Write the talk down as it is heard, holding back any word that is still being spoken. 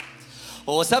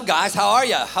Well, what's up, guys? How are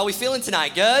you? How are we feeling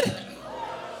tonight? Good?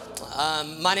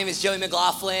 My name is Joey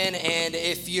McLaughlin, and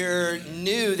if you're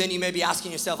new, then you may be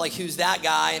asking yourself, like, who's that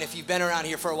guy? And if you've been around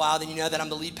here for a while, then you know that I'm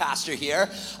the lead pastor here.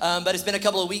 But it's been a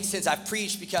couple of weeks since I've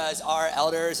preached because our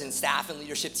elders and staff and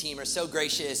leadership team are so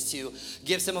gracious to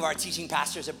give some of our teaching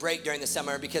pastors a break during the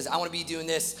summer because I want to be doing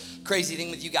this crazy thing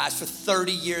with you guys for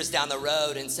 30 years down the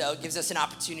road. And so it gives us an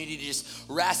opportunity to just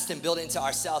rest and build into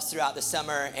ourselves throughout the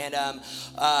summer.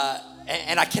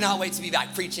 And I cannot wait to be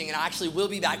back preaching, and I actually will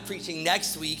be back preaching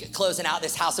next week, closing out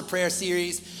this House of Prayer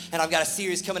series, and I've got a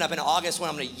series coming up in August when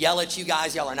I'm gonna yell at you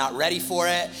guys. Y'all are not ready for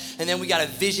it. And then we got a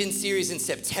vision series in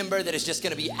September that is just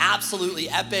gonna be absolutely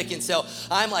epic, and so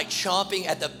I'm like chomping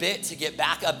at the bit to get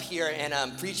back up here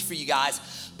and preach for you guys.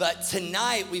 But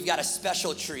tonight, we've got a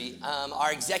special treat.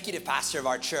 Our executive pastor of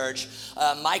our church,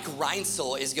 Mike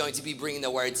Reinsel, is going to be bringing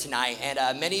the word tonight,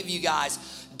 and many of you guys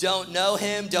don't know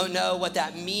him, don't know what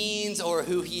that means or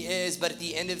who he is, but at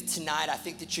the end of tonight, I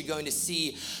think that you're going to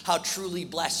see how truly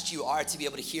blessed you are to be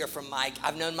able to hear from Mike.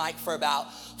 I've known Mike for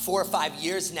about 4 or 5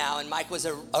 years now, and Mike was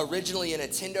originally an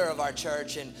attender of our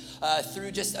church, and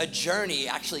through just a journey,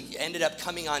 actually ended up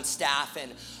coming on staff.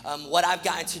 And what I've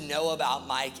gotten to know about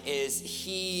Mike is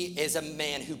he is a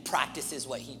man who practices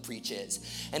what he preaches.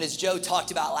 And as Joe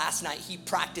talked about last night, he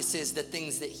practices the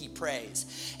things that he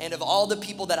prays. And of all the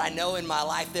people that I know in my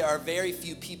life, there are very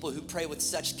few people who pray with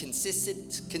such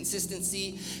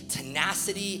consistency,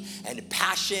 tenacity, and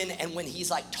passion. And when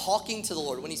he's like talking to the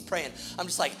Lord, when he's praying, I'm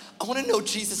just like, I want to know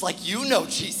Jesus like you know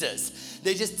Jesus.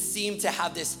 They just seem to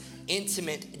have this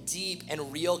intimate, deep,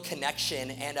 and real connection.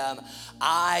 And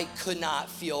I could not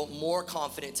feel more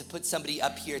confident to put somebody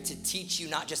up here to teach you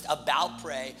not just about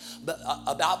prayer, but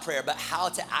how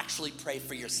to actually pray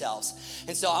for yourselves.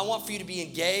 And so I want for you to be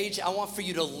engaged. I want for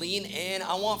you to lean in.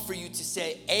 I want for you to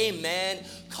say, amen,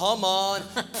 come on,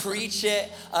 preach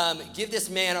it. Give this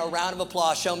man a round of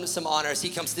applause. Show him some honor as he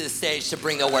comes to the stage to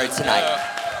bring the word tonight.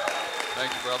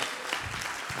 Thank you, brother.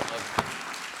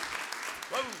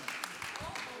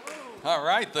 All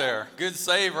right there. Good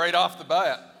save right off the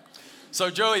bat. So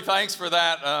Joey, thanks for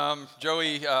that.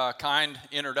 Joey, kind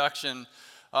introduction.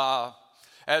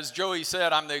 As Joey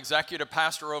said, I'm the executive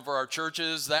pastor over our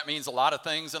churches. That means a lot of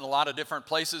things in a lot of different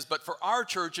places. But for our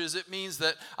churches, it means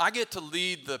that I get to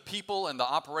lead the people and the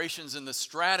operations and the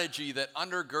strategy that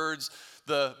undergirds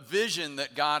the vision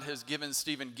that God has given.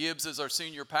 Stephen Gibbs as our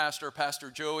senior pastor.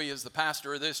 Pastor Joey is the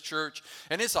pastor of this church.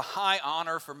 And it's a high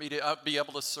honor for me to be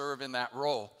able to serve in that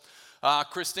role.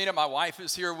 Christina, my wife,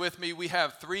 is here with me. We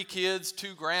have 3 kids,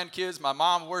 2 grandkids. My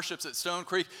mom worships at Stone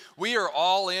Creek. We are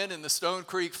all in the Stone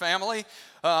Creek family,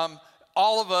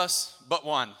 all of us but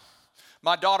one.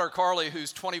 My daughter, Carly,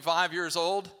 who's 25 years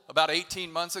old, about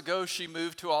 18 months ago, she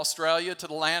moved to Australia, to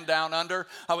the land down under.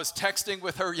 I was texting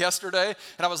with her yesterday,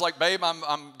 and I was like, babe,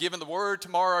 I'm giving the word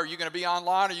tomorrow. Are you going to be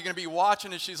online? Are you going to be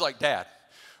watching? And she's like, Dad,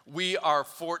 we are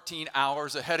 14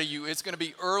 hours ahead of you. It's going to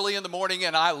be early in the morning,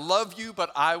 and I love you,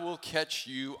 but I will catch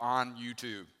you on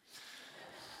YouTube.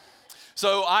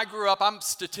 So I grew up, I'm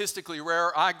statistically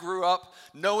rare. I grew up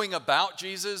knowing about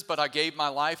Jesus, but I gave my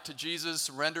life to Jesus,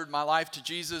 surrendered my life to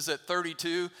Jesus at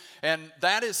 32. And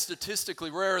that is statistically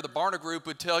rare. The Barna Group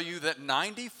would tell you that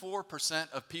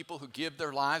 94% of people who give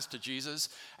their lives to Jesus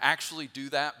actually do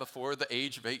that before the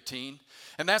age of 18.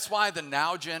 And that's why the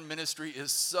Now Gen ministry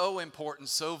is so important,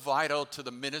 so vital to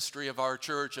the ministry of our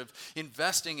church, of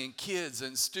investing in kids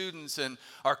and students and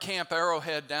our Camp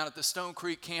Arrowhead down at the Stone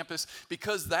Creek campus,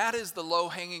 because that is the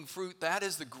low-hanging fruit. That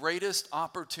is the greatest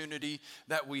opportunity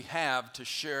that we have to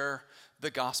share the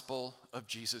gospel of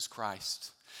Jesus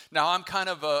Christ. Now, I'm kind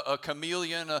of a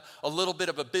chameleon, a little bit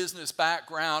of a business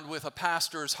background with a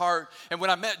pastor's heart. And when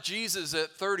I met Jesus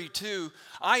at 32,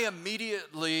 I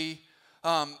immediately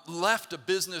left a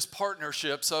business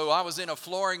partnership. So I was in a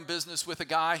flooring business with a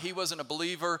guy. He wasn't a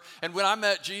believer. And when I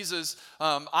met Jesus,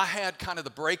 I had kind of the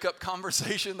breakup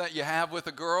conversation that you have with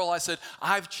a girl. I said,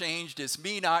 I've changed. It's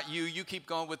me, not you. You keep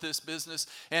going with this business.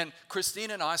 And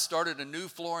Christina and I started a new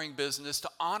flooring business to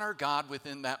honor God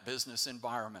within that business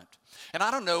environment. And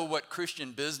I don't know what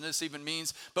Christian business even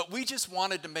means, but we just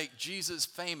wanted to make Jesus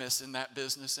famous in that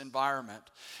business environment.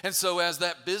 And so as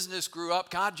that business grew up,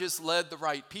 God just led the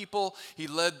right people. He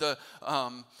led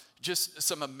just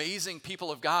some amazing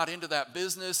people of God into that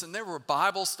business. And there were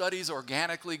Bible studies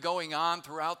organically going on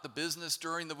throughout the business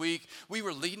during the week. We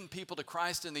were leading people to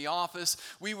Christ in the office.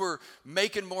 We were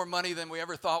making more money than we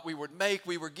ever thought we would make.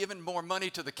 We were giving more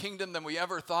money to the kingdom than we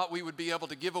ever thought we would be able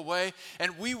to give away.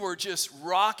 And we were just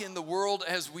rocking the world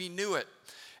as we knew it.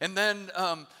 And then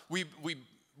we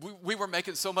we were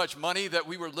making so much money that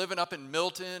we were living up in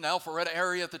Milton, Alpharetta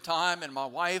area at the time, and my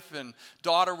wife and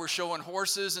daughter were showing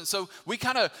horses. And so we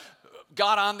kind of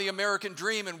got on the American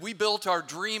dream, and we built our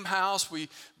dream house.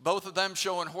 Both of them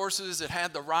showing horses. It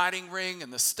had the riding ring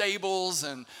and the stables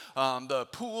and the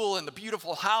pool and the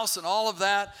beautiful house and all of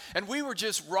that. And we were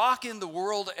just rocking the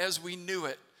world as we knew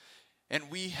it. And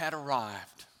we had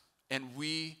arrived, and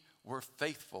we were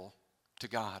faithful to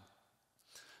God.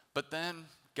 But then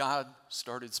God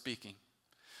started speaking,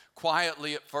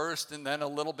 quietly at first and then a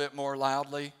little bit more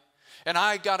loudly. And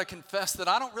I got to confess that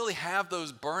I don't really have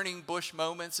those burning bush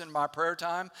moments in my prayer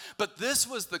time, but this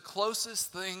was the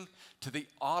closest thing to the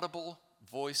audible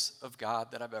voice of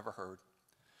God that I've ever heard.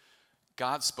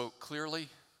 God spoke clearly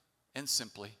and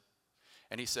simply,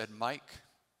 and he said, Mike,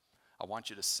 I want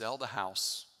you to sell the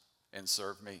house and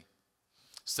serve me.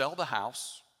 Sell the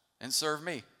house and serve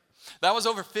me. That was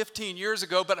over 15 years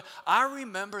ago, but I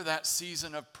remember that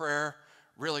season of prayer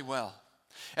really well.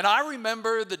 And I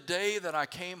remember the day that I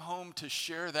came home to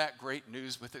share that great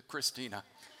news with Christina.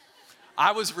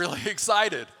 I was really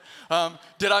excited.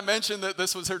 Did I mention that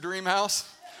this was her dream house?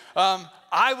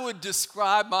 I would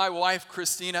describe my wife,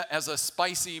 Christina, as a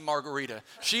spicy margarita.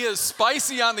 She is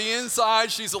spicy on the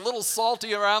inside. She's a little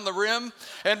salty around the rim.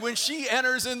 And when she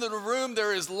enters into the room,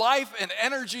 there is life and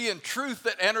energy and truth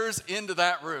that enters into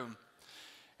that room.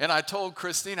 And I told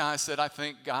Christina, I said, I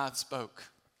think God spoke.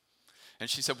 And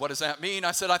she said, what does that mean?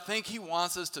 I said, I think he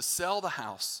wants us to sell the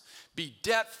house, be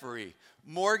debt-free,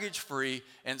 mortgage-free,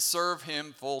 and serve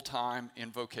him full-time in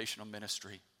vocational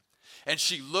ministry. And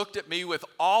she looked at me with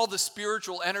all the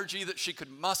spiritual energy that she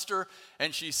could muster,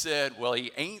 and she said, well,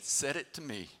 he ain't said it to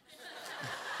me.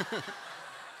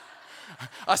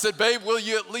 I said, babe, will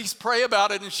you at least pray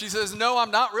about it? And she says, no,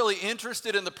 I'm not really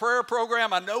interested in the prayer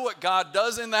program. I know what God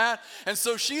does in that. And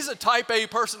so she's a type A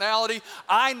personality.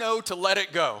 I know to let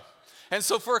it go. And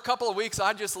so for a couple of weeks,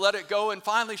 I just let it go. And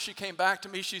finally, she came back to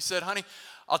me. She said, honey,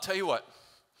 I'll tell you what.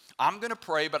 I'm going to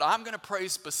pray, but I'm going to pray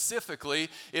specifically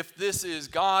if this is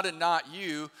God and not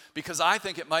you, because I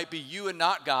think it might be you and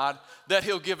not God, that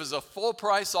he'll give us a full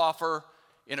price offer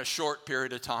in a short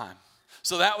period of time.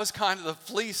 So that was kind of the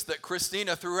fleece that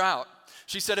Christina threw out.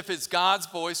 She said, if it's God's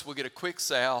voice, we'll get a quick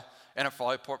sale and a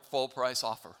full price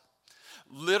offer.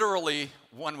 Literally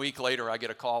 1 week later, I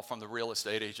get a call from the real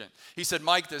estate agent. He said,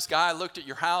 Mike, this guy looked at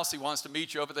your house. He wants to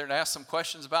meet you over there and ask some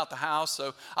questions about the house.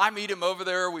 So I meet him over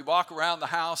there. We walk around the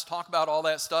house, talk about all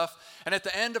that stuff. And at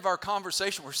the end of our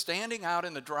conversation, we're standing out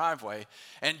in the driveway.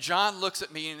 And John looks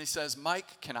at me and he says,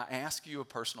 Mike, can I ask you a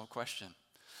personal question?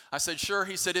 I said, sure.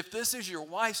 He said, if this is your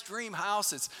wife's dream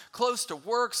house, it's close to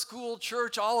work, school,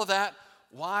 church, all of that,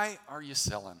 why are you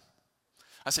selling?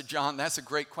 I said, John, that's a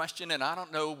great question, and I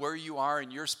don't know where you are in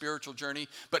your spiritual journey,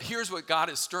 but here's what God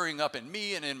is stirring up in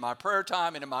me and in my prayer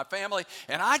time and in my family,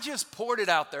 and I just poured it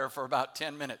out there for about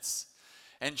 10 minutes.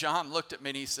 And John looked at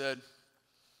me and he said,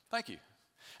 thank you.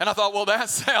 And I thought, well, that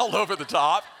sailed over the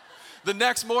top. The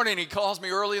next morning, he calls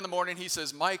me early in the morning. He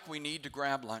says, Mike, we need to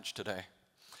grab lunch today.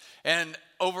 And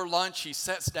over lunch, he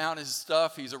sets down his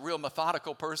stuff. He's a real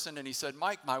methodical person, and he said,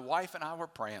 Mike, my wife and I were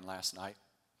praying last night.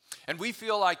 And we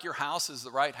feel like your house is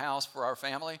the right house for our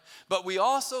family, but we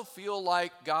also feel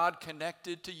like God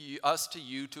connected to you, us to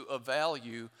you to avail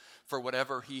you for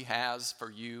whatever he has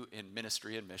for you in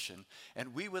ministry and mission.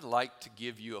 And we would like to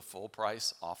give you a full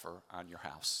price offer on your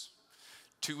house.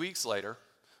 2 weeks later,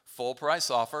 full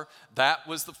price offer. That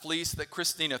was the fleece that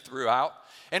Christina threw out.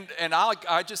 And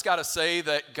I just got to say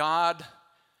that God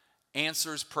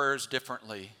answers prayers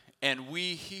differently, and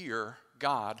we hear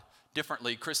God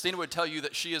differently. Christina would tell you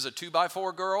that she is a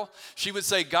 2x4 girl. She would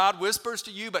say, God whispers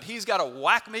to you, but he's got to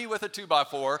whack me with a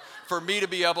 2x4 for me to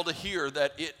be able to hear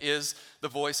that it is the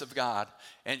voice of God.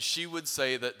 And she would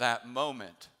say that that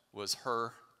moment was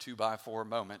her 2x4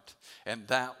 moment. And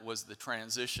that was the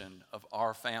transition of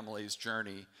our family's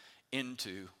journey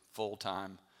into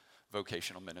full-time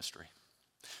vocational ministry.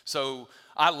 So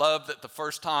I love that the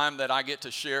first time that I get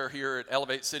to share here at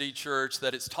Elevate City Church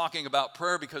that it's talking about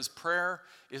prayer, because prayer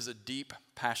is a deep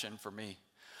passion for me.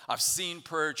 I've seen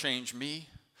prayer change me.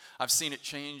 I've seen it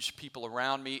change people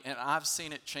around me, and I've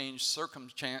seen it change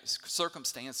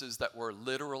circumstances that were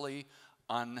literally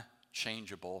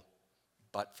unchangeable,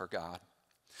 but for God.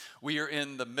 We are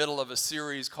in the middle of a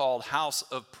series called House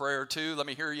of Prayer 2. Let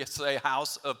me hear you say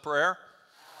House of Prayer.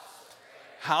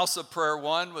 House of Prayer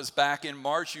 1 was back in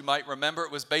March. You might remember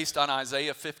it was based on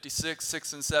Isaiah 56,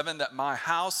 6 and 7, that my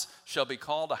house shall be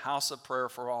called a house of prayer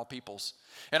for all peoples.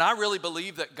 And I really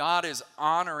believe that God is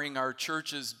honoring our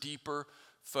church's deeper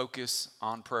focus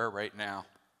on prayer right now.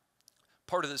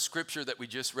 part of the scripture that we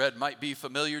just read might be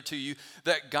familiar to you,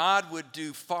 that God would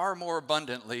do far more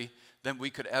abundantly than we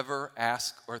could ever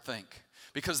ask or think.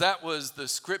 Because that was the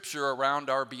scripture around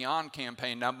our Beyond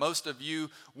campaign. Now, most of you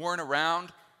weren't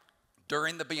around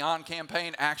during the Beyond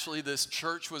campaign. Actually, this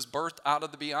church was birthed out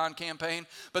of the Beyond campaign.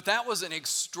 But that was an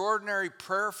extraordinary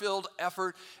prayer-filled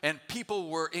effort, and people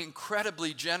were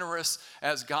incredibly generous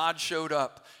as God showed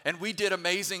up. And we did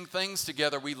amazing things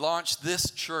together. We launched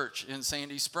this church in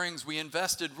Sandy Springs. We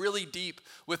invested really deep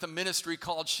with a ministry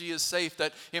called She Is Safe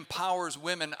that empowers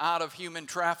women out of human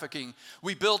trafficking.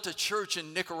 We built a church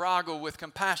in Nicaragua with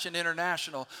Compassion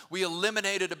International. We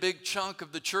eliminated a big chunk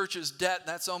of the church's debt.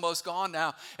 That's almost gone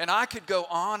now. And I could go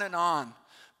on,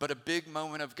 but a big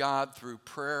moment of God through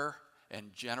prayer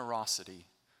and generosity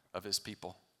of his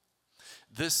people.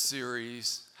 This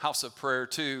series, House of Prayer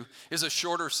 2, is a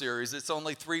shorter series. It's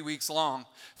only 3 weeks long.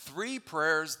 3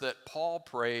 prayers that Paul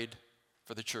prayed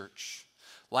for the church.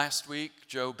 Last week,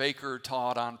 Joe Baker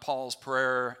taught on Paul's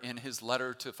prayer in his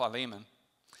letter to Philemon.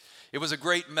 It was a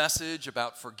great message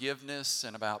about forgiveness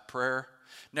and about prayer.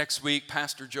 Next week,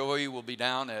 Pastor Joey will be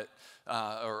down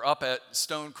up at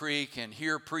Stone Creek and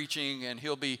here preaching, and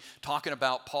he'll be talking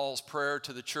about Paul's prayer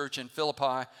to the church in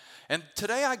Philippi. And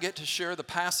today I get to share the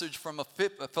passage from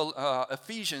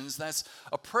Ephesians. That's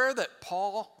a prayer that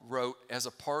Paul wrote as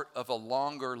a part of a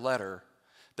longer letter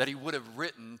that he would have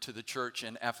written to the church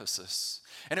in Ephesus.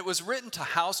 And it was written to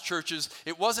house churches.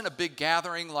 It wasn't a big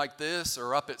gathering like this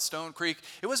or up at Stone Creek.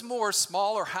 It was more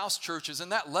smaller house churches,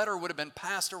 and that letter would have been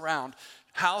passed around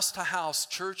house to house,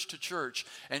 church to church,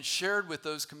 and shared with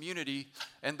those community,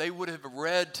 and they would have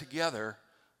read together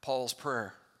Paul's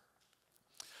prayer.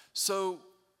 So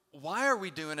why are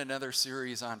we doing another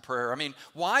series on prayer? I mean,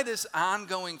 why this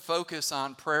ongoing focus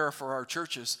on prayer for our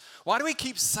churches? Why do we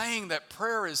keep saying that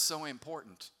prayer is so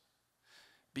important?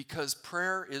 Because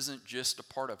prayer isn't just a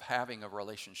part of having a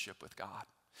relationship with God.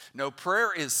 No,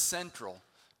 prayer is central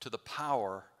to the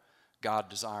power God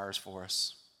desires for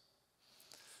us.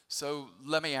 So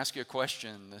let me ask you a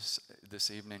question this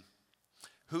evening.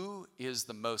 Who is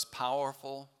the most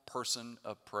powerful person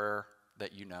of prayer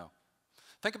that you know?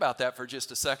 Think about that for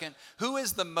just a second. Who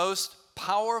is the most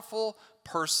powerful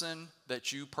person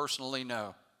that you personally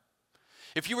know?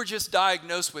 If you were just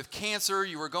diagnosed with cancer,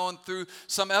 you were going through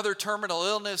some other terminal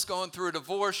illness, going through a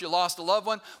divorce, you lost a loved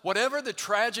one, whatever the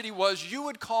tragedy was, you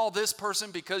would call this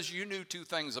person because you knew 2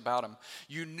 things about them.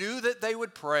 You knew that they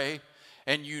would pray,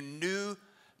 and you knew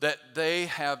that they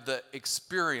have the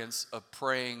experience of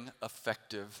praying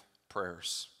effective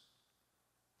prayers.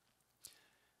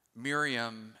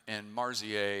 Miriam and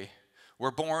Marzieh were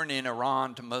born in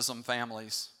Iran to Muslim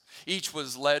families. Each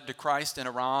was led to Christ in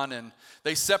Iran, and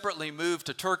they separately moved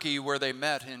to Turkey, where they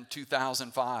met in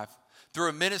 2005 through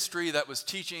a ministry that was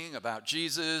teaching about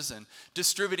Jesus and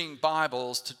distributing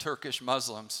Bibles to Turkish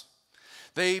Muslims.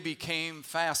 They became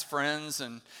fast friends,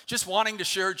 and just wanting to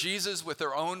share Jesus with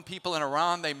their own people in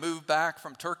Iran, they moved back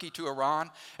from Turkey to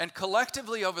Iran. And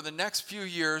collectively, over the next few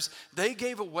years, they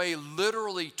gave away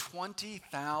literally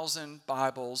 20,000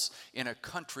 Bibles in a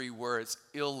country where it's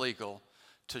illegal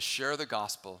to share the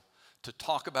gospel, to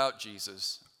talk about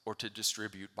Jesus, or to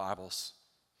distribute Bibles.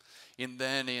 And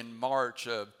then in March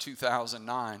of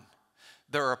 2009,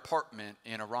 their apartment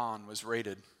in Iran was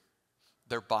raided.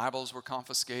 Their Bibles were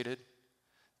confiscated.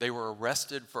 They were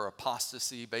arrested for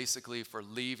apostasy, basically for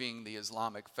leaving the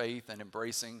Islamic faith and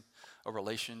embracing a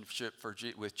relationship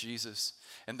with Jesus.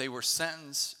 And they were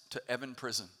sentenced to Evin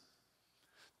prison,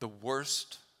 the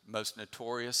worst, most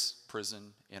notorious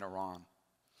prison in Iran.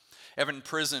 Evin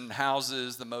prison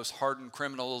houses the most hardened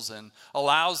criminals and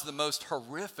allows the most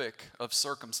horrific of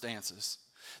circumstances.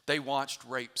 They watched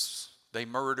rapes. They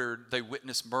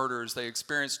witnessed murders, they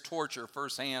experienced torture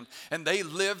firsthand, and they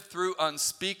lived through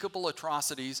unspeakable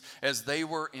atrocities as they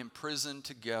were imprisoned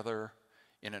together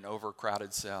in an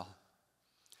overcrowded cell.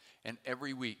 And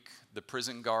every week, the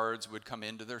prison guards would come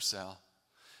into their cell.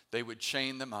 They would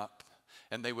chain them up,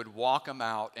 and they would walk them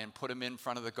out and put them in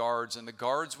front of the guards, and the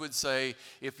guards would say,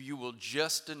 "If you will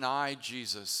just deny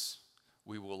Jesus,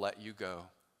 we will let you go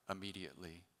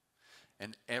immediately."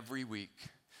 And every week,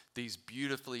 the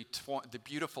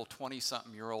beautiful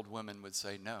 20-something-year-old women would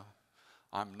say, "No,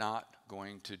 I'm not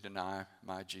going to deny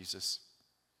my Jesus."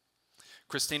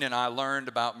 Christine and I learned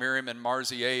about Miriam and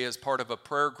Marzieh as part of a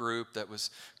prayer group that was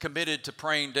committed to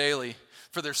praying daily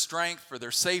for their strength, for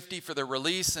their safety, for their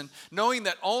release, and knowing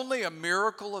that only a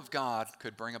miracle of God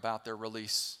could bring about their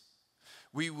release.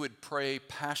 We would pray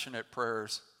passionate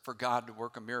prayers for God to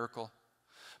work a miracle.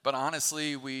 But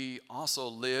honestly, we also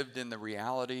lived in the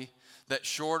reality that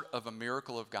short of a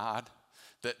miracle of God,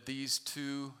 that these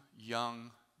 2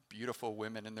 young beautiful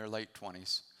women in their late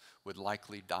 20s would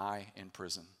likely die in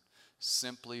prison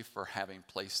simply for having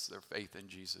placed their faith in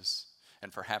Jesus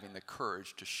and for having the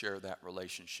courage to share that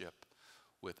relationship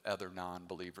with other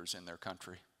non-believers in their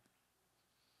country.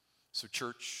 So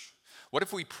church, what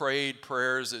if we prayed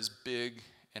prayers as big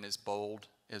and as bold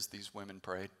as these women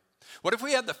prayed? What if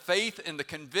we had the faith and the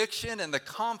conviction and the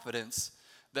confidence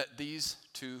that these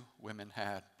two women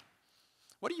had?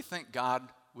 What do you think God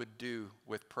would do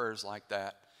with prayers like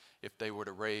that if they were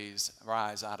to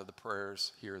rise out of the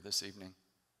prayers here this evening?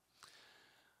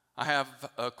 I have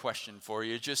a question for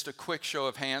you, just a quick show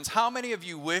of hands. How many of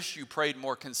you wish you prayed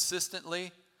more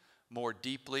consistently, more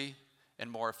deeply,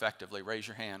 and more effectively? Raise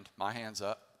your hand. My hand's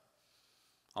up.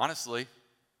 Honestly.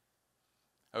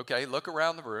 Okay, look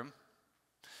around the room.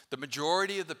 The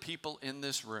majority of the people in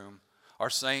this room are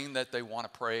saying that they want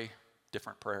to pray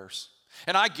different prayers.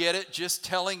 And I get it, just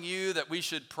telling you that we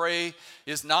should pray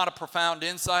is not a profound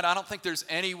insight. I don't think there's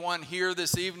anyone here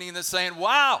this evening that's saying,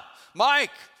 wow,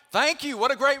 Mike, thank you,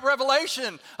 what a great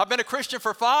revelation. I've been a Christian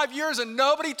for 5 years and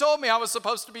nobody told me I was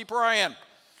supposed to be praying.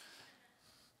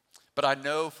 But I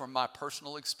know from my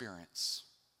personal experience,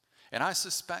 and I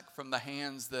suspect from the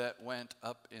hands that went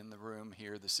up in the room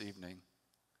here this evening,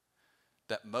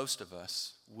 that most of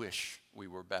us wish we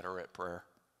were better at prayer.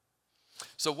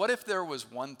 So what if there was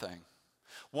one thing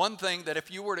that if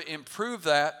you were to improve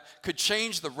that could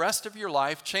change the rest of your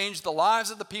life, change the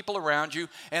lives of the people around you,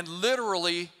 and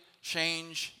literally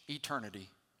change eternity?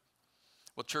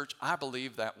 Well, church, I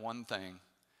believe that one thing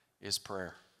is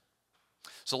prayer.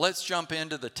 So let's jump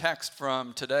into the text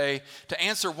from today to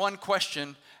answer one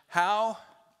question: how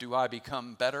do I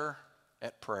become better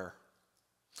at prayer?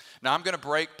 Now, I'm going to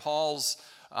break Paul's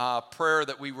prayer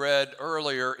that we read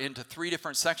earlier into 3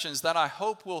 different sections that I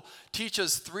hope will teach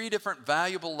us 3 different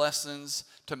valuable lessons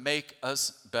to make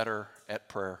us better at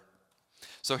prayer.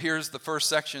 So here's the first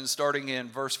section starting in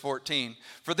verse 14.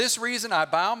 For this reason I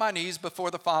bow my knees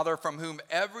before the Father, from whom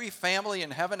every family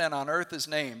in heaven and on earth is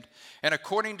named, and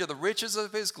according to the riches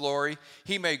of his glory,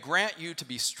 he may grant you to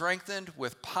be strengthened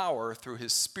with power through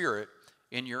his Spirit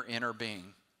in your inner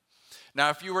being. Now,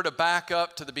 if you were to back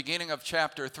up to the beginning of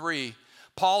chapter 3,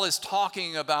 Paul is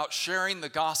talking about sharing the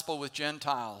gospel with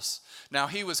Gentiles. Now,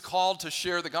 he was called to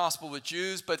share the gospel with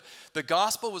Jews, but the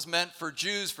gospel was meant for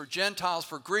Jews, for Gentiles,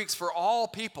 for Greeks, for all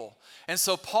people. And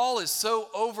so Paul is so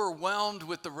overwhelmed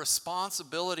with the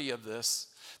responsibility of this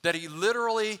that he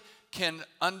literally can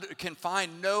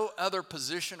find no other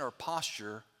position or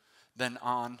posture than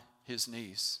on his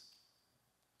knees.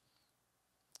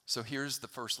 So here's the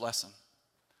first lesson.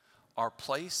 Our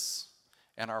place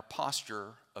and our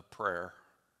posture of prayer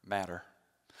matter.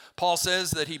 Paul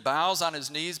says that he bows on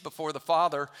his knees before the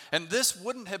Father, and this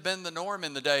wouldn't have been the norm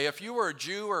in the day. If you were a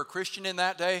Jew or a Christian in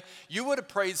that day, you would have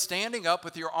prayed standing up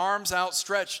with your arms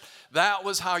outstretched. That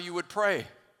was how you would pray.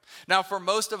 Now, for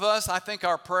most of us, I think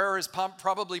our prayer is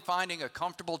probably finding a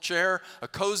comfortable chair, a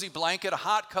cozy blanket, a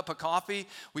hot cup of coffee.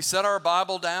 We set our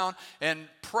Bible down and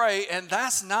pray, and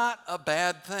that's not a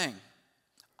bad thing.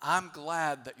 I'm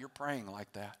glad that you're praying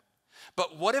like that.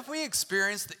 But what if we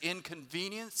experience the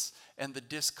inconvenience and the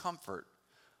discomfort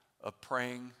of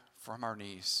praying from our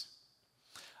knees?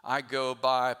 I go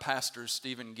by Pastor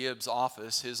Stephen Gibbs'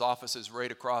 office. His office is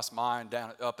right across mine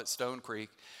up at Stone Creek.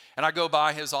 And I go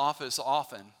by his office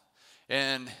often.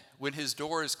 And when his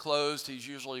door is closed, he's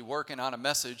usually working on a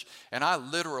message. And I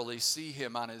literally see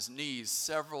him on his knees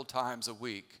several times a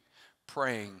week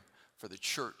praying for the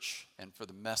church and for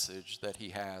the message that he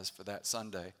has for that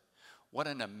Sunday. What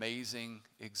an amazing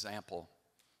example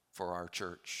for our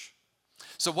church.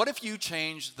 So what if you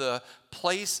changed the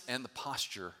place and the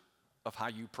posture of how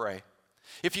you pray?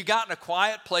 If you got in a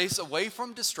quiet place away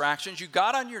from distractions, you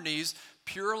got on your knees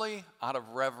purely out of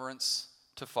reverence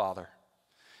to Father,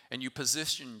 and you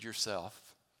positioned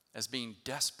yourself as being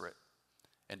desperate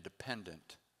and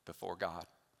dependent before God.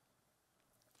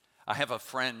 I have a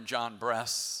friend, John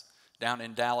Bress, down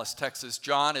in Dallas, Texas.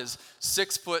 John is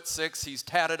 6'6". He's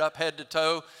tatted up head to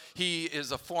toe. He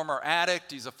is a former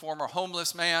addict. He's a former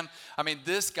homeless man. I mean,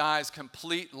 this guy's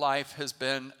complete life has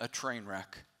been a train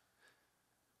wreck.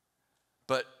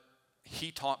 But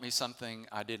he taught me something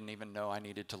I didn't even know I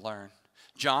needed to learn.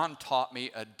 John taught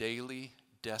me a daily,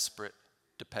 desperate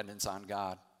dependence on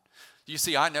God. You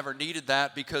see, I never needed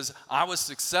that because I was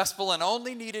successful and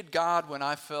only needed God when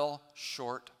I fell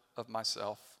short of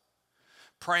myself.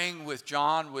 Praying with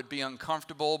John would be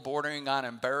uncomfortable, bordering on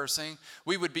embarrassing.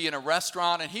 We would be in a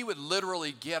restaurant and he would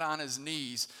literally get on his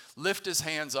knees, lift his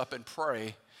hands up and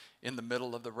pray in the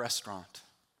middle of the restaurant.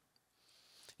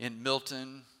 In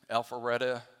Milton,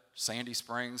 Alpharetta, Sandy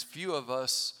Springs, few of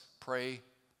us pray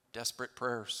desperate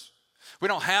prayers. We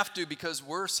don't have to because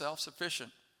we're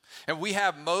self-sufficient. And we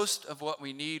have most of what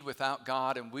we need without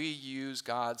God, and we use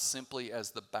God simply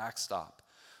as the backstop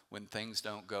when things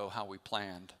don't go how we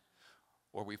planned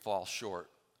or we fall short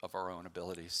of our own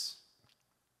abilities.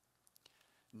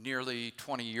 Nearly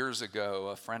 20 years ago,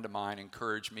 a friend of mine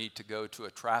encouraged me to go to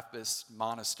a Trappist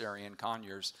monastery in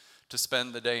Conyers to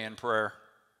spend the day in prayer.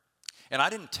 And I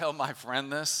didn't tell my friend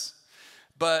this,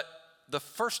 but the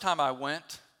first time I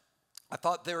went, I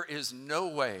thought there is no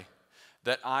way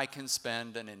that I can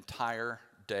spend an entire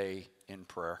day in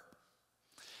prayer.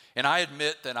 And I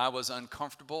admit that I was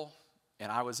uncomfortable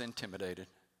and I was intimidated.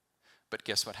 But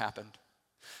guess what happened?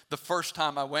 The first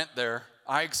time I went there,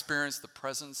 I experienced the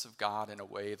presence of God in a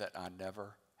way that I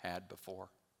never had before.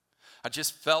 I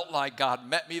just felt like God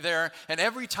met me there. And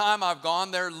every time I've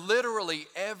gone there, literally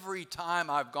every time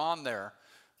I've gone there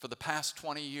for the past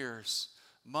 20 years,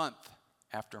 month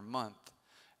after month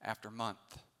after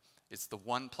month, it's the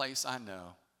one place I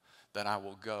know that I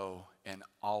will go and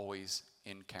always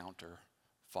encounter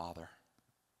Father.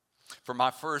 For my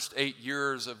first 8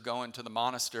 years of going to the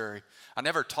monastery, I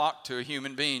never talked to a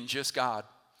human being, just God.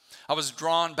 I was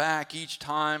drawn back each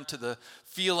time to the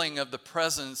feeling of the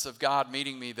presence of God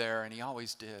meeting me there, and He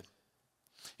always did.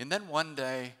 And then one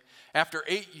day, after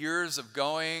 8 years of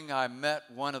going, I met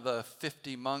one of the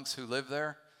 50 monks who lived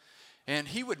there, and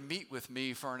he would meet with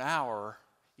me for an hour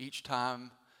each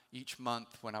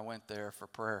month when I went there for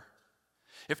prayer.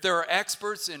 If there are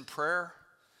experts in prayer,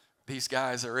 these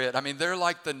guys are it. I mean, they're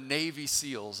like the Navy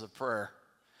SEALs of prayer.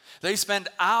 They spend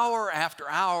hour after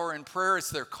hour in prayer. It's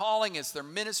their calling, it's their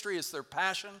ministry, it's their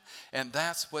passion, and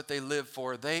that's what they live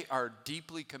for. They are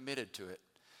deeply committed to it,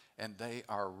 and they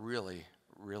are really,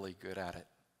 really good at it.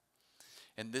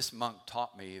 And this monk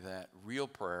taught me that real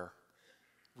prayer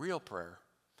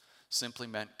simply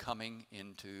meant coming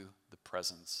into the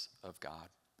presence of God.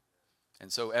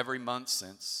 And so every month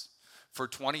since, for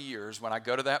 20 years, when I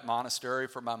go to that monastery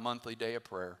for my monthly day of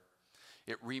prayer,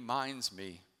 it reminds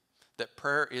me that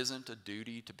prayer isn't a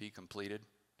duty to be completed,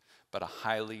 but a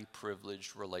highly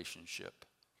privileged relationship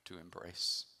to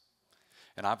embrace.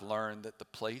 And I've learned that the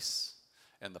place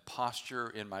and the posture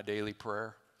in my daily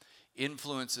prayer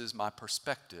influences my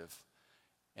perspective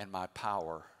and my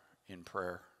power in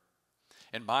prayer.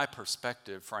 And my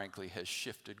perspective, frankly, has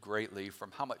shifted greatly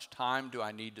from how much time do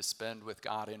I need to spend with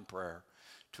God in prayer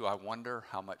to I wonder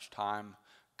how much time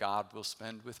God will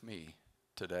spend with me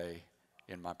today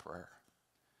in my prayer.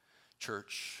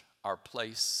 Church, our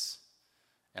place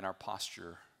and our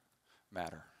posture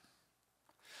matter.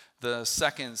 The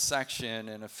second section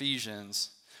in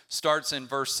Ephesians starts in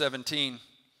verse 17.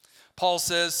 Paul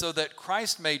says, so that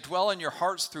Christ may dwell in your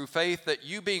hearts through faith, that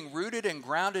you being rooted and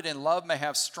grounded in love may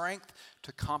have strength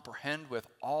to comprehend with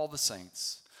all the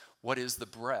saints what is the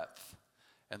breadth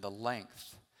and the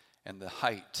length and the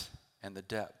height and the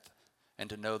depth, and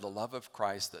to know the love of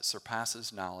Christ that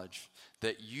surpasses knowledge,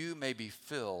 that you may be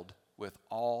filled with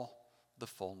all the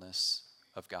fullness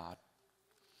of God.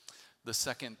 The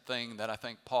second thing that I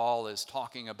think Paul is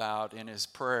talking about in his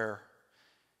prayer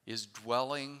is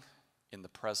dwelling in the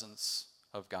presence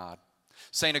of God.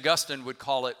 St. Augustine would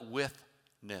call it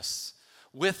withness.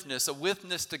 Withness, a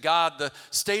witness to God, the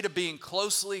state of being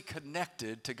closely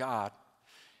connected to God.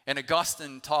 And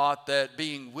Augustine taught that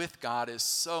being with God is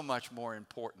so much more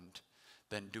important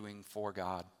than doing for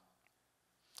God.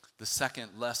 The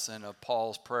second lesson of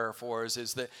Paul's prayer for us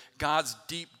is that God's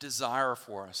deep desire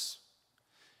for us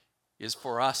is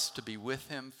for us to be with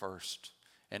Him first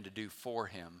and to do for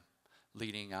Him,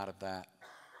 leading out of that.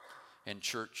 And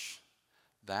church,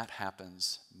 that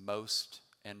happens most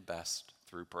and best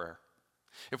through prayer.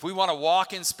 If we want to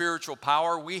walk in spiritual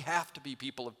power, we have to be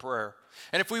people of prayer.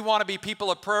 And if we want to be people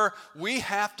of prayer, we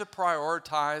have to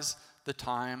prioritize the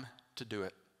time to do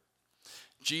it.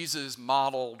 Jesus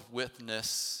modeled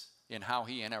witness in how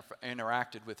he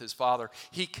interacted with his Father.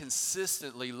 He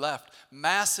consistently left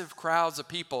massive crowds of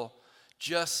people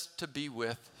just to be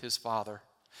with his Father.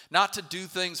 Not to do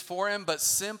things for him, but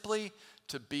simply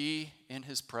to be in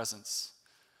his presence.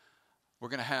 We're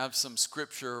going to have some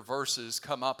scripture verses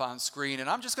come up on screen, and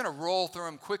I'm just going to roll through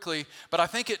them quickly, but I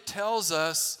think it tells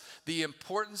us the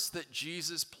importance that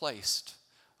Jesus placed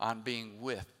on being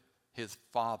with his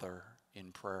Father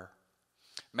in prayer.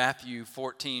 Matthew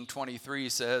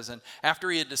 14:23 says, and after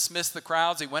he had dismissed the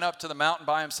crowds, he went up to the mountain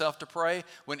by himself to pray.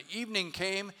 When evening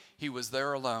came, he was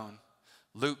there alone.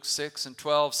 Luke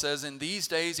 6:12 says, in these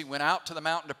days he went out to the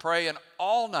mountain to pray, and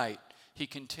all night he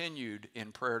continued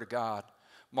in prayer to God.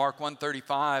 Mark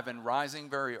 1:35, and rising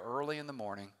very early in the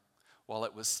morning, while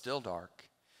it was still dark,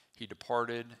 he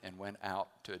departed and went out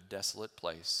to a desolate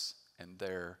place and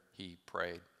there he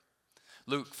prayed.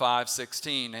 Luke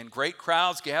 5:16, and great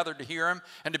crowds gathered to hear him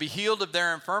and to be healed of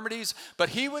their infirmities, but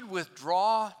he would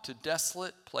withdraw to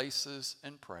desolate places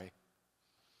and pray.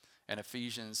 And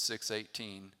Ephesians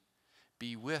 6:18,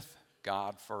 be with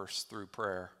God first through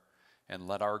prayer, and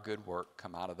let our good work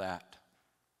come out of that.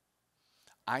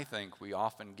 I think we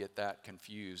often get that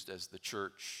confused as the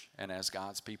church and as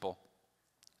God's people.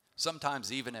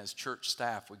 Sometimes even as church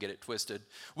staff, we get it twisted.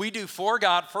 We do for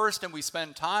God first, and we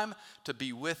spend time to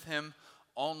be with him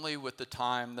only with the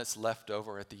time that's left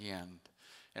over at the end.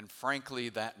 And frankly,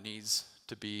 that needs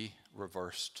to be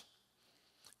reversed.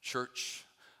 Church,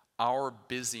 our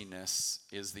busyness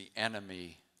is the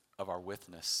enemy of our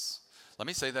witness. Let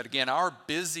me say that again. Our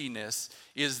busyness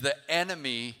is the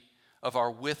enemy of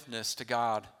our witness to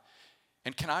God.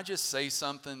 And can I just say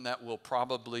something that will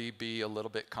probably be a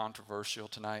little bit controversial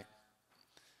tonight?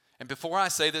 And before I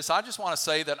say this, I just want to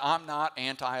say that I'm not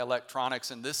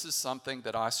anti-electronics, and this is something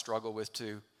that I struggle with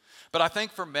too. But I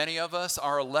think for many of us,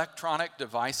 our electronic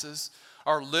devices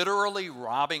are literally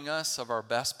robbing us of our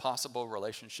best possible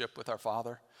relationship with our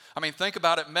Father. I mean, think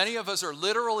about it. Many of us are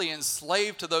literally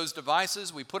enslaved to those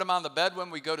devices. We put them on the bed when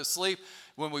we go to sleep.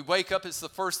 When we wake up, it's the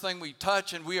first thing we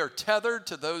touch, and we are tethered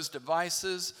to those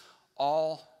devices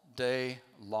all day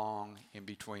long in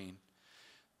between.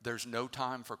 There's no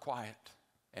time for quiet,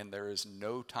 and there is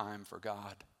no time for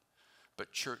God.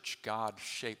 But church, God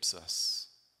shapes us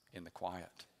in the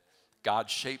quiet.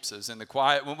 God shapes us in the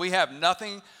quiet. When we have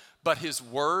nothing but his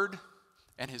word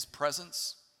and his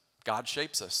presence, God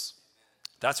shapes us.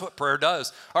 That's what prayer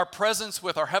does. Our presence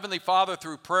with our Heavenly Father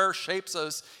through prayer shapes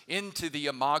us into the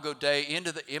imago Dei,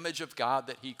 into the image of God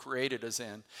that he created us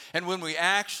in. And when we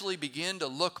actually begin to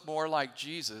look more like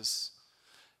Jesus,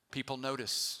 people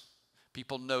notice.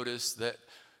 People notice that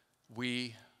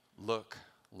we look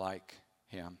like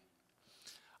him.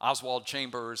 Oswald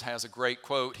Chambers has a great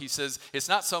quote. He says, it's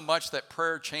not so much that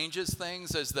prayer changes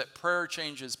things as that prayer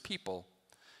changes people,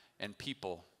 and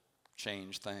people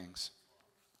change things.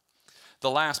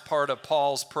 The last part of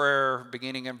Paul's prayer,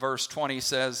 beginning in verse 20,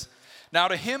 says, now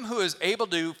to him who is able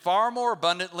to do far more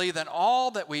abundantly than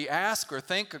all that we ask or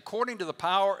think, according to the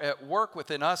power at work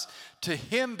within us, to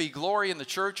him be glory in the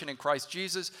church and in Christ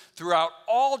Jesus throughout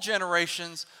all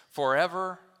generations,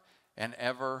 forever and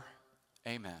ever.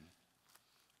 Amen.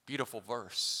 Beautiful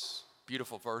verse,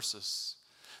 beautiful verses.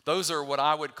 Those are what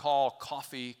I would call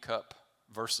coffee cup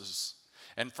verses.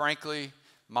 And frankly,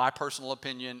 my personal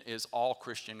opinion is all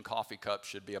Christian coffee cups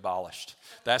should be abolished.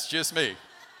 That's just me.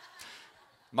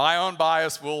 My own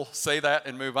bias will say that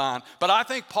and move on. But I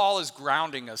think Paul is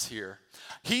grounding us here.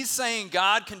 He's saying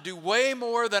God can do way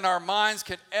more than our minds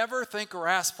can ever think or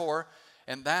ask for,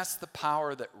 and that's the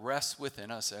power that rests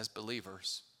within us as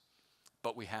believers.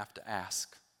 But we have to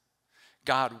ask.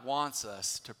 God wants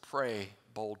us to pray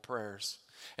bold prayers.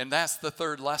 And that's the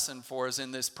third lesson for us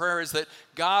in this prayer, is that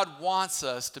God wants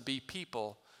us to be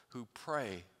people who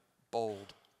pray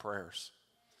bold prayers.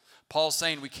 Paul's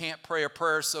saying we can't pray a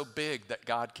prayer so big that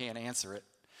God can't answer it.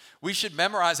 We should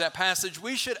memorize that passage.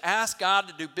 We should ask God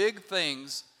to do big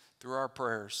things through our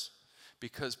prayers,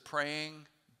 because praying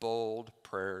bold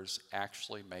prayers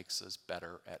actually makes us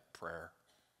better at prayer.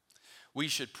 We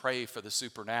should pray for the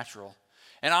supernatural.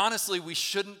 And honestly, we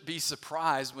shouldn't be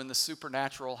surprised when the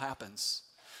supernatural happens.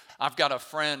 I've got a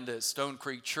friend at Stone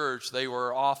Creek Church. They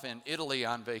were off in Italy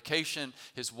on vacation.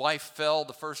 His wife fell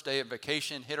the first day of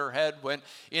vacation, hit her head, went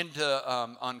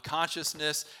into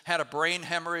unconsciousness, had a brain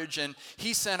hemorrhage, and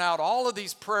he sent out all of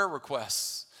these prayer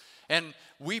requests. And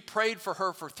we prayed for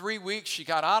her for 3 weeks. She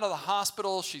got out of the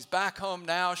hospital. She's back home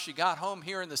now. She got home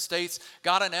here in the States,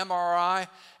 got an MRI,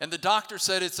 and the doctor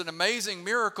said it's an amazing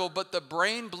miracle, but the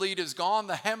brain bleed is gone,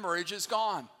 the hemorrhage is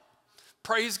gone.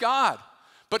 Praise God.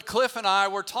 But Cliff and I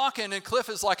were talking, and Cliff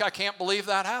is like, I can't believe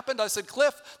that happened. I said,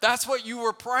 Cliff, that's what you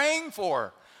were praying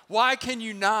for. Why can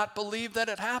you not believe that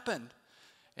it happened?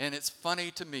 And it's funny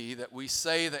to me that we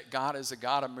say that God is a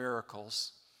God of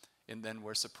miracles, and then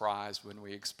we're surprised when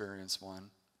we experience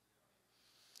one.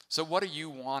 So what are you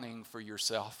wanting for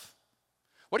yourself?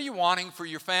 What are you wanting for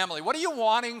your family? What are you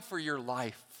wanting for your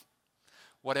life?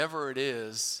 Whatever it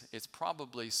is, it's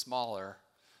probably smaller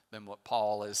than what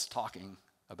Paul is talking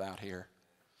about here.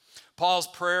 Paul's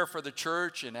prayer for the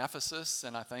church in Ephesus,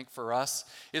 and I think for us,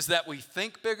 is that we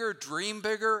think bigger, dream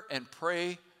bigger, and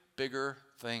pray bigger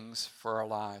things for our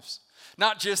lives.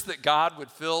 Not just that God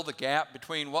would fill the gap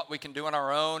between what we can do on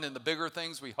our own and the bigger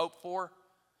things we hope for,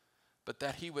 but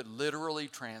that he would literally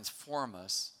transform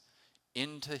us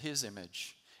into his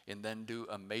image and then do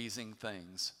amazing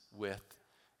things with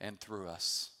and through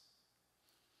us.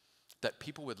 That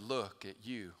people would look at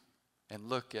you and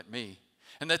look at me,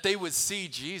 and that they would see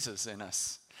Jesus in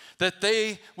us, that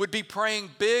they would be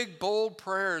praying big, bold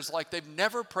prayers like they've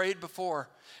never prayed before,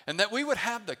 and that we would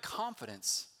have the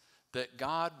confidence that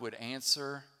God would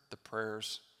answer the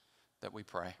prayers that we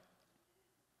pray.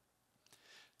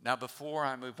 Now, before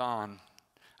I move on,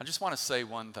 I just want to say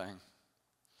one thing.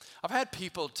 I've had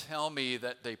people tell me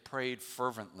that they prayed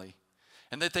fervently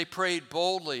and that they prayed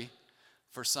boldly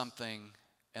for something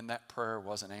and that prayer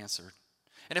wasn't answered.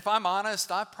 And if I'm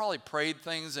honest, I've probably prayed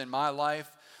things in my life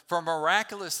for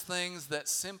miraculous things that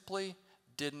simply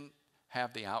didn't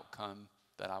have the outcome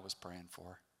that I was praying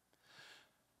for.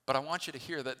 But I want you to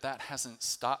hear that that hasn't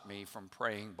stopped me from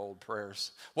praying bold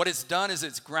prayers. What it's done is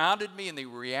it's grounded me in the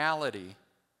reality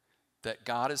that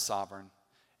God is sovereign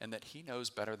and that He knows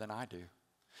better than I do.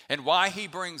 And why He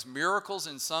brings miracles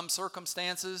in some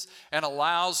circumstances and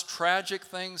allows tragic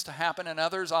things to happen in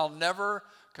others, I'll never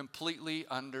completely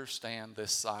understand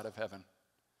this side of heaven.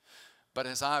 But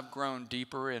as I've grown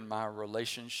deeper in my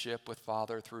relationship with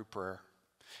Father through prayer,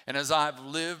 and as I've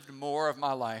lived more of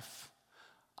my life,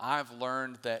 I've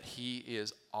learned that He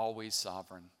is always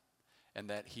sovereign and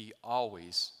that He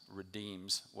always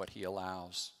redeems what He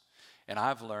allows. And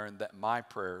I've learned that my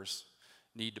prayers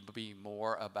need to be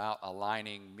more about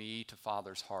aligning me to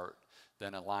Father's heart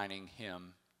than aligning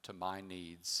Him to my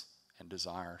needs and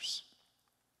desires.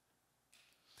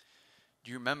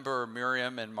 Do you remember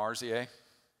Miriam and Marzieh?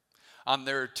 On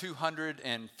their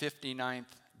 259th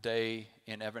day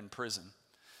in Evan prison,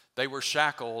 they were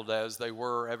shackled as they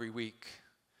were every week.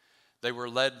 They were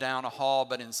led down a hall,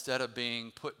 but instead of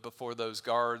being put before those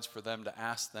guards for them to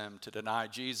ask them to deny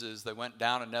Jesus, they went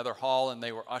down another hall and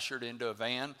they were ushered into a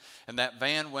van. And that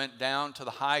van went down to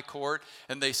the high court,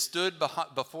 and they stood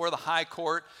before the high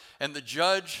court, and the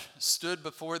judge stood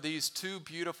before these two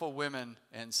beautiful women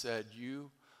and said,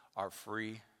 "You are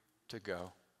free to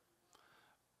go."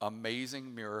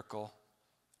 Amazing miracle,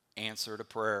 answer to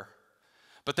prayer.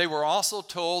 But they were also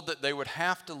told that they would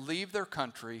have to leave their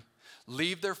country,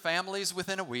 leave their families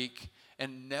within a week,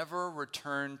 and never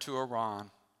return to Iran,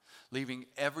 leaving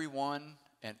everyone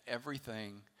and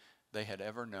everything they had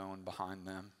ever known behind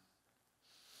them.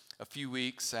 A few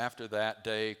weeks after that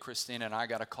day, Christine and I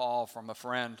got a call from a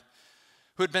friend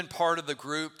who had been part of the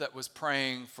group that was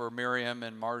praying for Miriam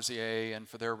and Marzieh and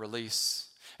for their release.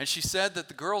 And she said that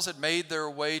the girls had made their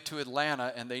way to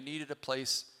Atlanta and they needed a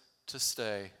place to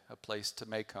stay, a place to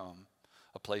make home,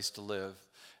 a place to live.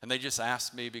 And they just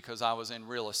asked me, because I was in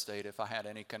real estate, if I had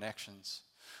any connections.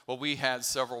 Well, we had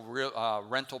several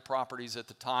rental properties at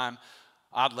the time.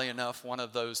 Oddly enough, one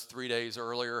of those 3 days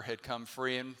earlier had come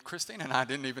free, and Christine and I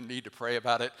didn't even need to pray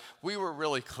about it. We were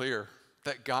really clear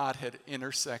that God had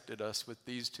intersected us with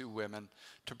these two women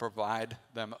to provide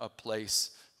them a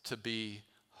place to be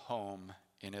home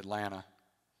in Atlanta.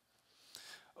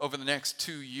 Over the next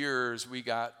 2 years, we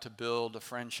got to build a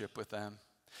friendship with them.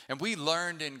 And we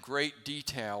learned in great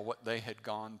detail what they had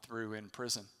gone through in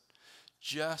prison,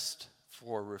 just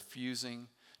for refusing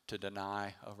to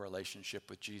deny a relationship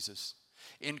with Jesus.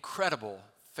 Incredible,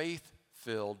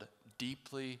 faith-filled,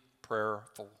 deeply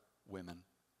prayerful women.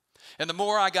 And the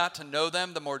more I got to know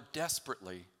them, the more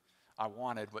desperately I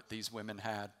wanted what these women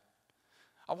had.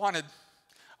 I wanted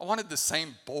the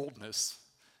same boldness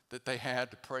that they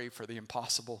had to pray for the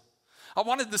impossible. I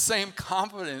wanted the same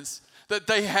confidence that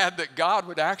they had that God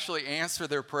would actually answer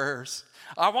their prayers.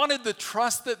 I wanted the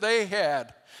trust that they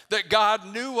had, that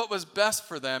God knew what was best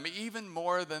for them even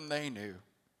more than they knew.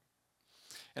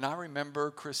 And I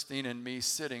remember Christine and me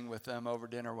sitting with them over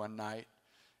dinner one night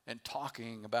and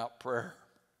talking about prayer.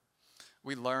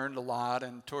 We learned a lot,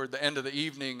 and toward the end of the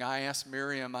evening, I asked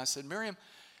Miriam, I said, "Miriam,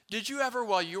 did you ever,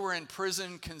 while you were in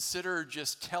prison, consider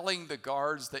just telling the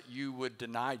guards that you would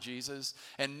deny Jesus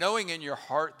and knowing in your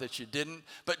heart that you didn't,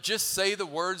 but just say the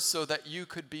words so that you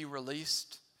could be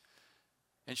released?"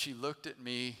 And she looked at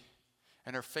me,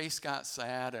 and her face got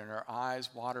sad, and her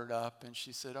eyes watered up, and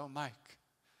she said, "Oh, Mike,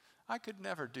 I could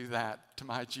never do that to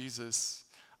my Jesus.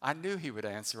 I knew He would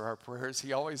answer our prayers.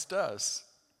 He always does."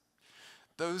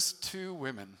 Those two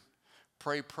women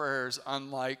pray prayers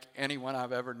unlike anyone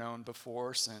I've ever known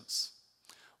before or since,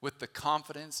 with the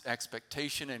confidence,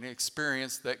 expectation, and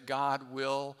experience that God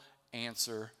will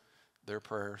answer their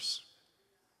prayers.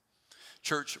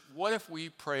 Church, what if we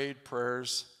prayed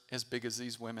prayers as big as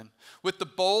these women, with the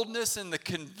boldness and the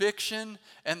conviction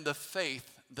and the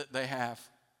faith that they have?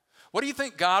 What do you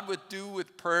think God would do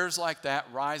with prayers like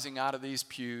that rising out of these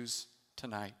pews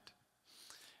tonight?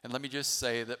 And let me just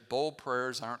say that bold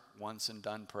prayers aren't once and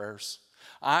done prayers.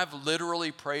 I've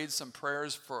literally prayed some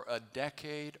prayers for a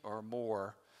decade or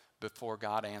more before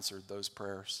God answered those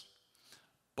prayers.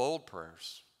 Bold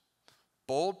prayers,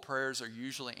 bold prayers are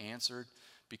usually answered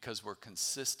because we're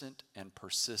consistent and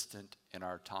persistent in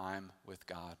our time with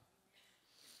God.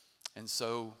 And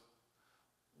so,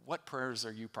 what prayers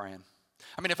are you praying?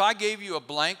 I mean, if I gave you a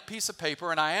blank piece of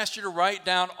paper and I asked you to write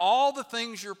down all the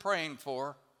things you're praying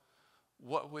for,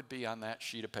 what would be on that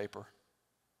sheet of paper?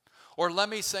 Or let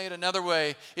me say it another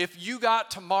way. If you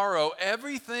got tomorrow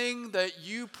everything that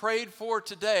you prayed for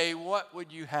today, what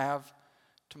would you have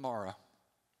tomorrow?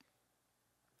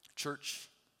 Church,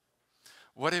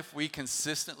 what if we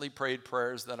consistently prayed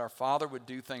prayers that our Father would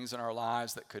do things in our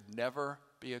lives that could never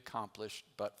be accomplished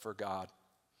but for God?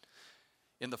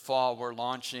 In the fall, we're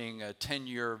launching a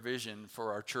 10-year vision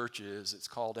for our churches. It's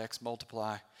called X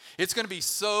Multiply. It's going to be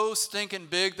so stinking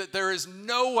big that there is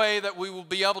no way that we will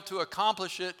be able to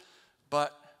accomplish it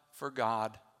but for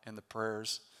God and the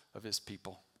prayers of His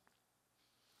people.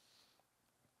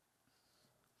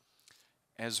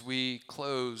 As we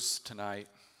close tonight,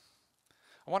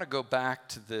 I want to go back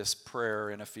to this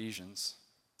prayer in Ephesians.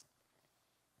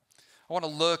 I want to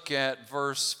look at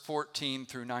verse 14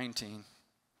 through 19.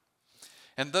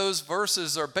 And those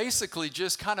verses are basically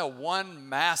just kind of one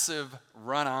massive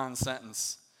run-on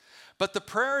sentence. But the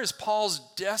prayer is Paul's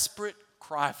desperate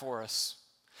cry for us.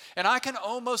 And I can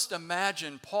almost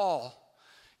imagine Paul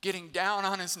getting down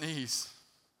on his knees.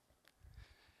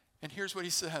 And here's what he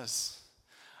says.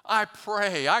 I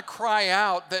pray, I cry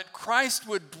out that Christ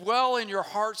would dwell in your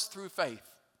hearts through faith.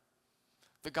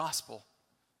 The gospel.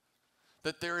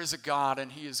 That there is a God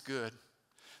and He is good.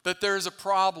 That there is a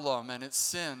problem and it's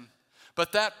sin.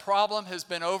 But that problem has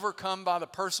been overcome by the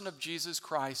person of Jesus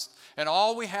Christ, and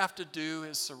all we have to do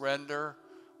is surrender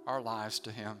our lives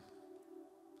to Him.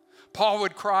 Paul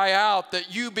would cry out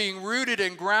that you, being rooted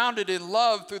and grounded in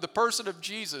love through the person of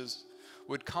Jesus,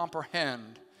 would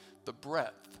comprehend the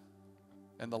breadth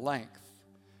and the length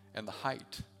and the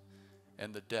height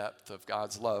and the depth of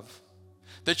God's love.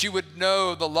 That you would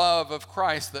know the love of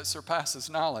Christ that surpasses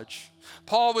knowledge.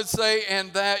 Paul would say,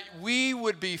 and that we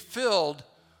would be filled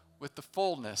with the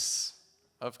fullness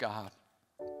of God.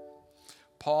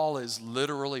 Paul is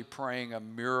literally praying a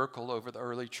miracle over the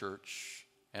early church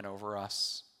and over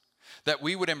us. That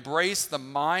we would embrace the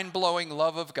mind-blowing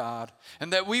love of God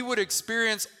and that we would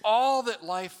experience all that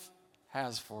life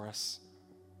has for us.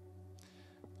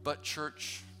 But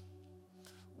church,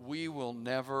 we will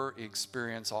never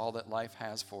experience all that life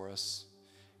has for us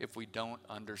if we don't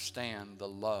understand the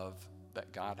love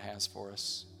that God has for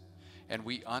us. And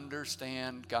we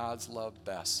understand God's love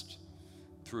best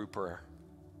through prayer.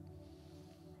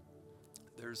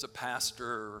 There's a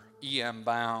pastor, E.M.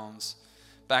 Bounds,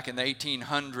 back in the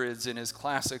 1800s in his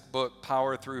classic book,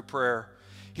 Power Through Prayer.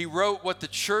 He wrote, what the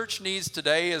church needs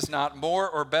today is not more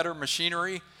or better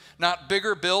machinery, not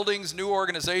bigger buildings, new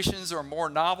organizations, or more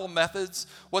novel methods.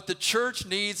 What the church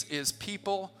needs is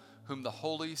people whom the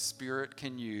Holy Spirit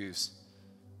can use.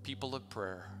 People of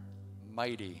prayer,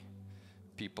 mighty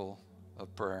people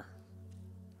of prayer.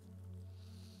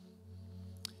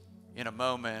 In a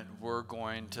moment, we're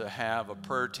going to have a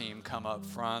prayer team come up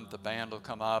front. The band will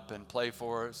come up and play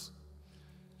for us.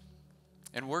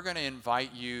 And we're going to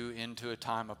invite you into a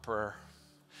time of prayer.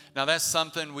 Now, that's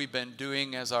something we've been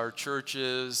doing as our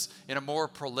churches in a more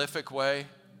prolific way.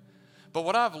 But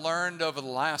what I've learned over the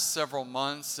last several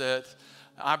months that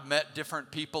I've met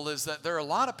different people is that there are a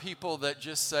lot of people that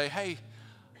just say, hey,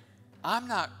 I'm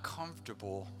not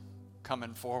comfortable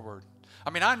coming forward.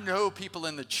 I mean, I know people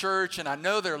in the church, and I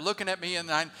know they're looking at me,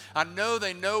 and I know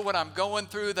they know what I'm going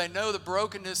through. They know the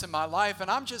brokenness in my life,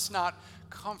 and I'm just not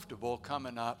comfortable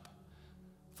coming up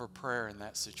for prayer in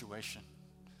that situation.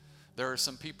 There are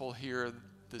some people here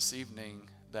this evening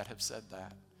that have said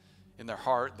that. In their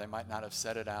heart, they might not have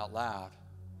said it out loud.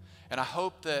 And I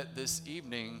hope that this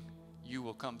evening you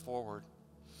will come forward.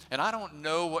 And I don't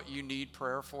know what you need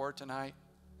prayer for tonight,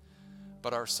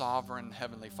 but our sovereign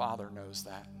Heavenly Father knows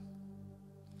that.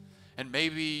 And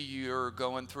maybe you're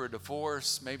going through a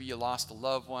divorce, maybe you lost a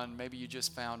loved one, maybe you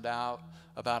just found out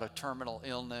about a terminal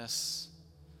illness,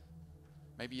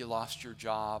 maybe you lost your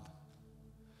job,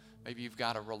 maybe you've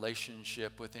got a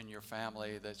relationship within your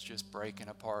family that's just breaking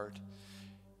apart.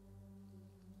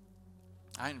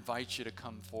 I invite you to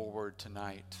come forward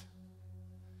tonight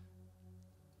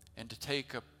and to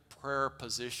take a prayer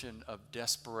position of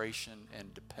desperation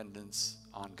and dependence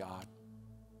on God.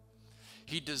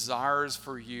 He desires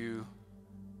for you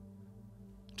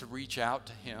to reach out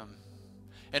to Him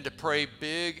and to pray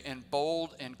big and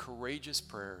bold and courageous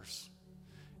prayers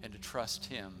and to trust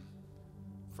Him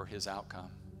for His outcome.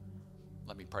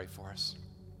 Let me pray for us.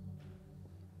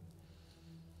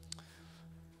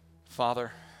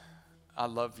 Father, I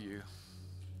love you.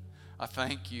 I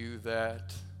thank you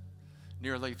that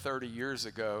nearly 30 years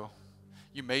ago,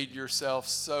 you made yourself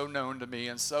so known to me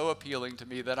and so appealing to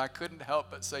me that I couldn't help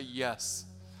but say, yes,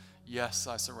 yes,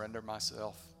 I surrender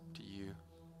myself to you.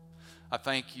 I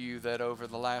thank you that over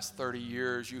the last 30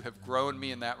 years, you have grown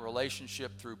me in that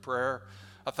relationship through prayer.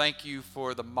 I thank you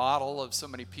for the model of so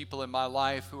many people in my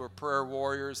life who are prayer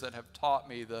warriors that have taught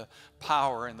me the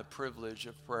power and the privilege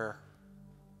of prayer.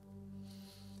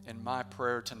 And my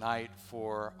prayer tonight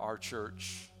for our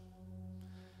church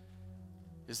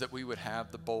is that we would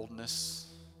have the boldness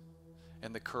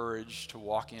and the courage to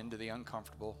walk into the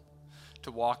uncomfortable,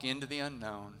 to walk into the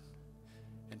unknown,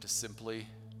 and to simply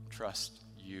trust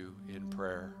you in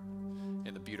prayer.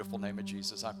 In the beautiful name of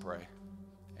Jesus, I pray.